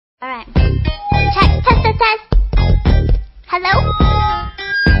Alright. Check, test. Hello?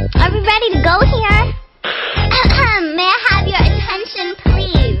 Are we ready to go here? May I have your attention,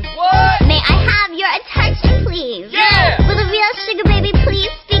 please? What? May I have your attention, please? Yeah! Will the real sugar baby please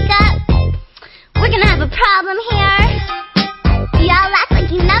speak up? We're gonna have a problem here. Y'all act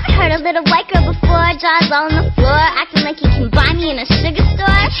like you never heard a little white girl before. Jaws all on the floor, acting like you can buy me in a sugar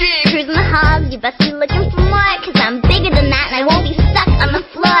store. Cruising the halls, you best be looking for more, 'cause I'm bigger than that and I won't be stuck on the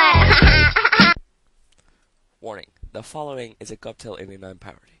floor. Warning, the following is a Guptail 89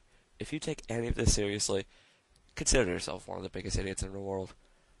 parody. If you take any of this seriously, consider yourself one of the biggest idiots in the world.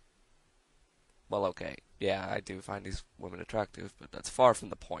 Well, okay, yeah, I do find these women attractive, but that's far from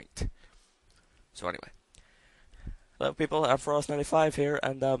the point. So anyway. Hello people, I'm Frost95 here,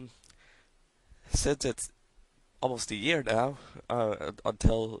 and since it's almost a year now,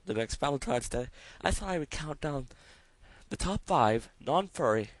 until the next Valentine's Day, I thought I would count down the top 5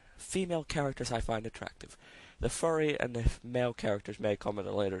 non-furry female characters I find attractive. The furry and the male characters may come at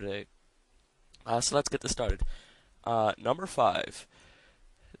a later date. So let's get this started. Number 5.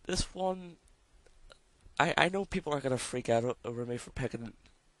 This one, I know people are going to freak out over me for picking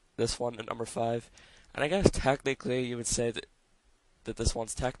this one at number 5. And I guess technically you would say that this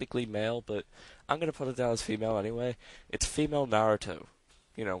one's technically male, but I'm going to put it down as female anyway. It's female Naruto.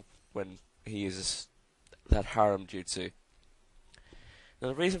 You know, when he uses that harem jutsu. Now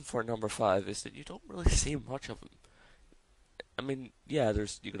the reason for number 5 is that you don't really see much of him. I mean, yeah,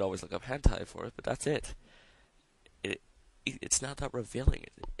 you could always look up hentai for it, but that's it. It's not that revealing.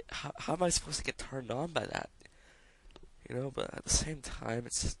 How am I supposed to get turned on by that? You know, but at the same time,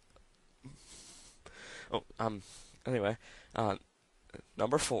 it's just... Anyway,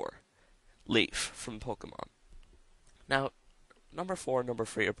 number 4, Leaf from Pokemon. Now, number 4 and number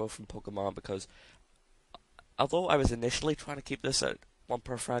 3 are both from Pokemon because, although I was initially trying to keep this at one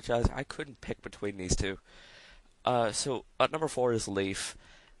per franchise, I couldn't pick between these two. So, at number 4 is Leaf.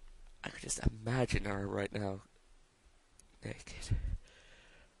 I could just imagine her right now, naked.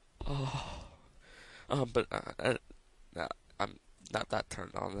 Oh. But, nah, I'm not that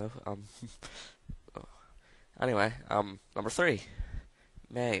turned on, though. Anyway, number 3,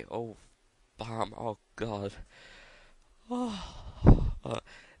 May. Oh, bomb. Oh, God. Oh,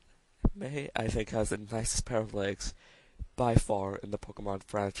 May, I think, has the nicest pair of legs by far in the Pokemon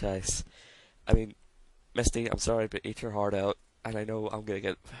franchise. I mean, Misty, I'm sorry, but eat your heart out. And I know I'm going to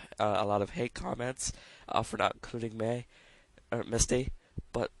get a lot of hate comments for not including May, or Misty,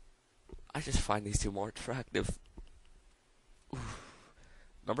 but I just find these two more attractive. Oof.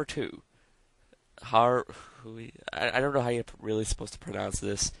 Number 2. I don't know how you're really supposed to pronounce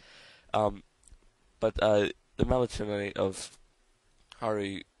this, but the melatonin of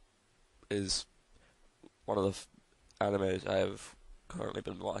Haru is one of the animes I have currently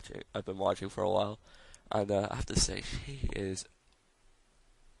been watching. I've been watching for a while, and I have to say she is.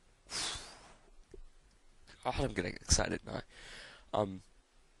 God, I'm getting excited now. I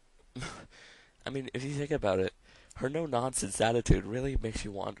mean, if you think about it, her no-nonsense attitude really makes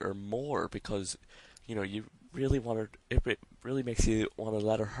you want her more because, you know, you really want her. It really makes you want to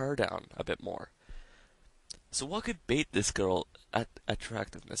let her hair down a bit more. So what could beat this girl at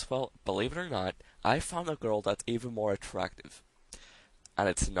attractiveness? Well, believe it or not, I found a girl that's even more attractive, and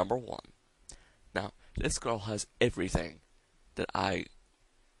it's number 1. Now, this girl has everything that I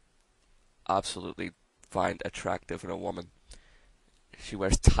absolutely find attractive in a woman. She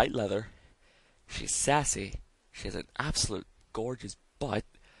wears tight leather. She's sassy. She has an absolute gorgeous butt.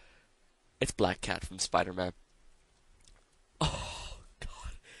 It's Black Cat from Spider-Man. Oh,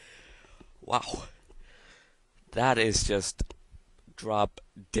 God. Wow. That is just drop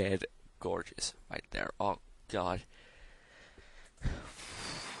dead gorgeous right there. Oh, God.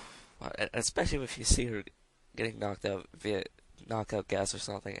 Especially if you see her getting knocked out via knockout gas or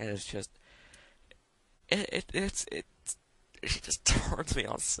something, and it's just... She just turns me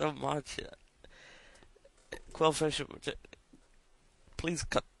on so much. Quillfish, please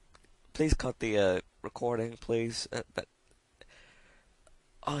cut the recording, please.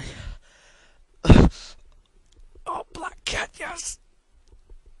 Oh yeah. Oh, Black Cat, yes.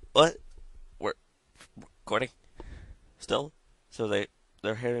 What? We're recording still, so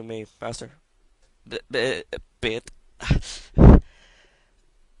they're hearing me faster. Bit.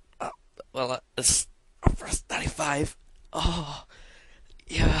 Well, it's Frost 95. Oh,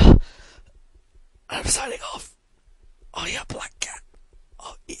 yeah. I'm signing off. Oh yeah, Black Cat.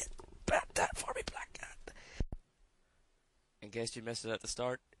 Oh yeah, bat that for me, Black Cat. In case you missed it at the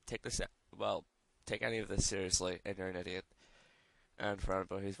start, take any of this seriously, and you're an idiot. And for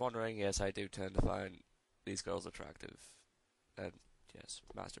anybody who's wondering, yes, I do tend to find these girls attractive. And Yes,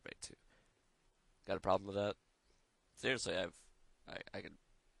 masturbate too. Got a problem with that? Seriously, I could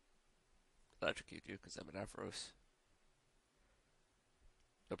electrocute you because I'm an Afros.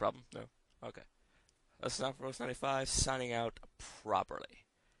 No problem? No? Okay. This is Afros 95 signing out properly.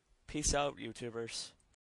 Peace out, YouTubers.